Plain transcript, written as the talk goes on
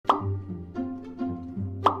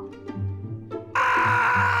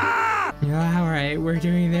Okay, we're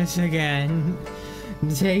doing this again.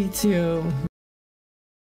 Take 2.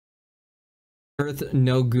 Earth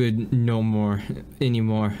no good no more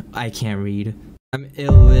anymore. I can't read. I'm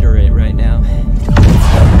illiterate right now.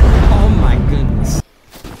 Oh my goodness.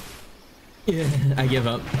 Yeah, I give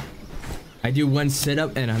up. I do 1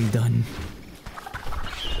 sit-up and I'm done.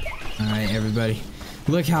 Alright, everybody.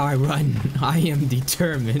 Look how I run. I am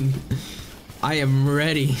determined. I am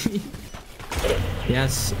ready.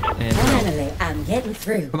 Yes, and finally, I'm getting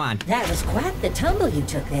through. Come on. That was quite the tumble you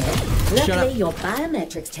took there. Luckily, your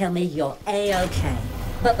biometrics tell me you're A-okay.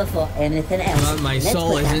 But before anything else, my let's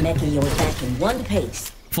soul put that isn't. mech of yours back in one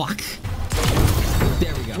piece. Fuck.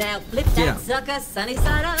 There we go. Now flip that sucker sunny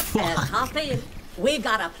side up and hop in. We've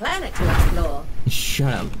got a planet to explore.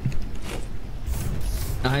 Shut up.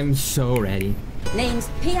 I'm so ready. Name's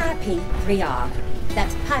PIP-3R.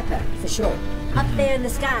 That's Piper for short. Up there in the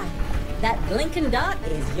sky. That blinking dot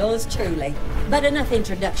is yours truly. But enough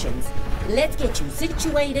introductions. Let's get you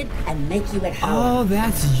situated and make you at home. Oh,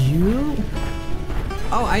 that's you?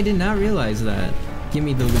 Oh, I did not realize that. Give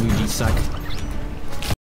me the Luigi suck.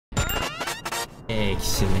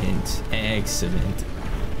 Excellent. Excellent.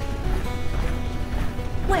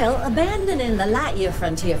 Well, abandoning the Lightyear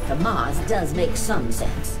frontier for Mars does make some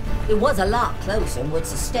sense. It was a lot closer and would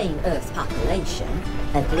sustain Earth's population,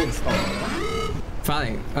 at least for a while.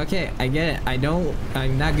 Fine. Okay, I get it.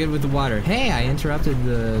 I'm not good with the water. Hey, I interrupted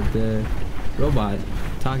the robot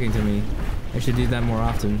talking to me. I should do that more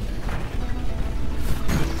often.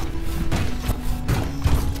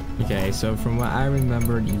 Okay, so from what I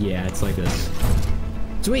remembered, yeah, it's like this.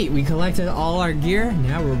 Sweet, we collected all our gear.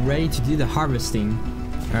 Now we're ready to do the harvesting.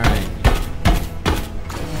 Alright.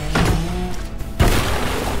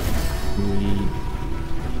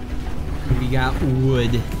 We got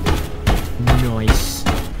wood. Nice.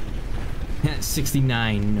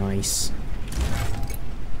 69, nice.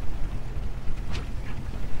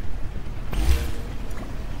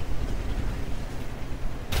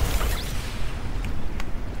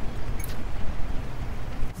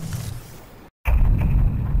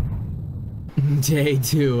 Day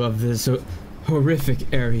 2 of this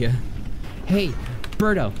horrific area. Hey,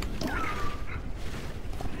 Birdo.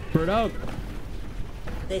 Birdo.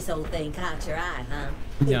 This old thing caught your eye, huh?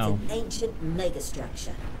 No. It's an ancient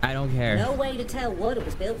megastructure. I don't care. No way to tell what it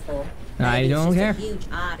was built for. I don't it's care. Just a huge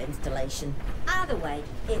art installation. Either way,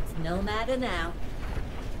 it's no matter now.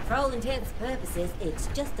 For all intents and purposes, it's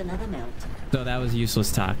just another mountain. So that was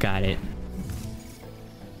useless talk. Got it.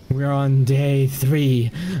 We're on day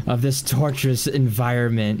 3 of this torturous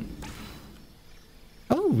environment.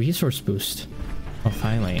 Oh, resource boost. Oh,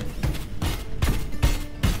 finally.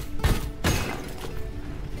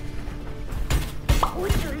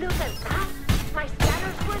 Would you look at that? My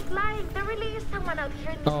scanners were lying. There really is someone out here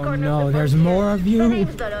in this corner. Oh of no, the there's frontier. more of My you.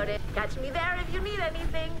 name's Dolores. Catch me there if you need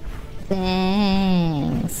anything.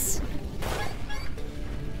 Thanks.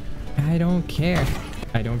 I don't care.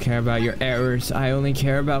 I don't care about your errors. I only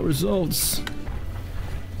care about results.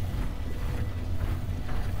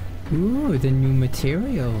 Ooh, the new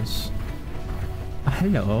materials.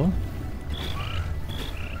 Hello.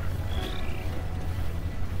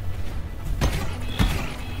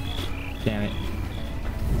 Damn it.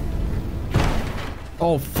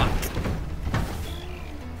 Oh, fuck.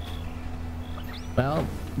 Well,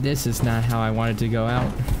 this is not how I wanted to go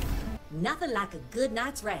out. Nothing like a good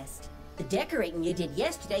night's rest. The decorating you did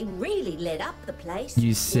yesterday really lit up the place.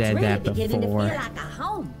 You said it's really that beginning before. to feel like a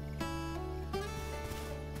home.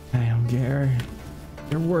 I don't care.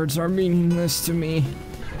 Your words are meaningless to me.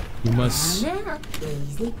 You must... Now,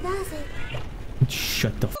 easy does it.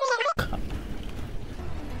 Shut the fuck up.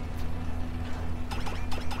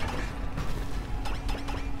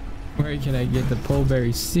 Where can I get the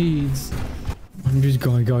pulberry seeds? I'm just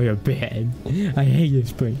gonna go to bed. I hate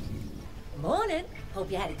this place. Morning. Hope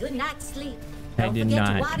you had a good night's sleep. I Don't did forget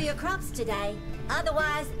not. to water your crops today.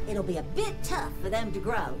 Otherwise, it'll be a bit tough for them to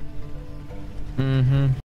grow. Mm-hmm.